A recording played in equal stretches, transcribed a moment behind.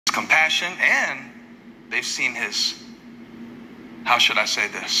passion, and they've seen his, how should I say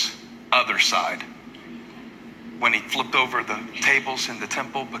this, other side. When he flipped over the tables in the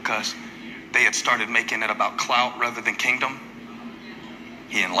temple because they had started making it about clout rather than kingdom.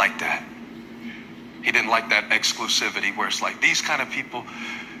 He didn't like that. He didn't like that exclusivity where it's like these kind of people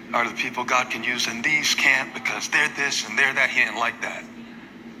are the people God can use and these can't because they're this and they're that. He didn't like that.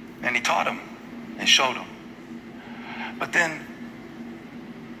 And he taught him and showed him. But then,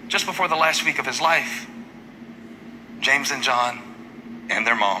 just before the last week of his life, James and John and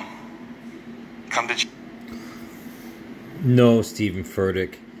their mom come to Jesus. No, Stephen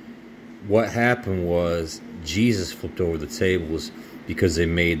Furtick. What happened was Jesus flipped over the tables because they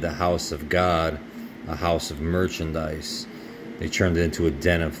made the house of God a house of merchandise. They turned it into a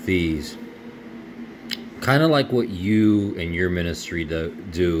den of thieves. Kind of like what you and your ministry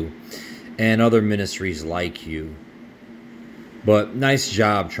do, and other ministries like you. But nice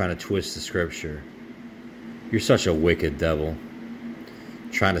job trying to twist the scripture. You're such a wicked devil.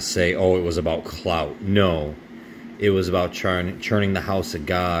 Trying to say, oh, it was about clout. No, it was about turning the house of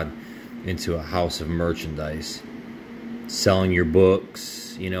God into a house of merchandise. Selling your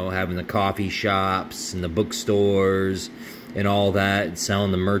books, you know, having the coffee shops and the bookstores and all that.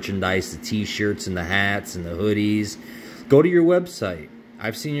 Selling the merchandise, the t-shirts and the hats and the hoodies. Go to your website.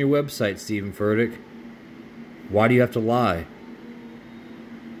 I've seen your website, Stephen Furtick. Why do you have to lie?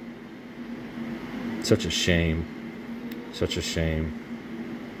 Such a shame. Such a shame.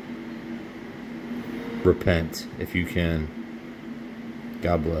 Repent if you can.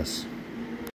 God bless.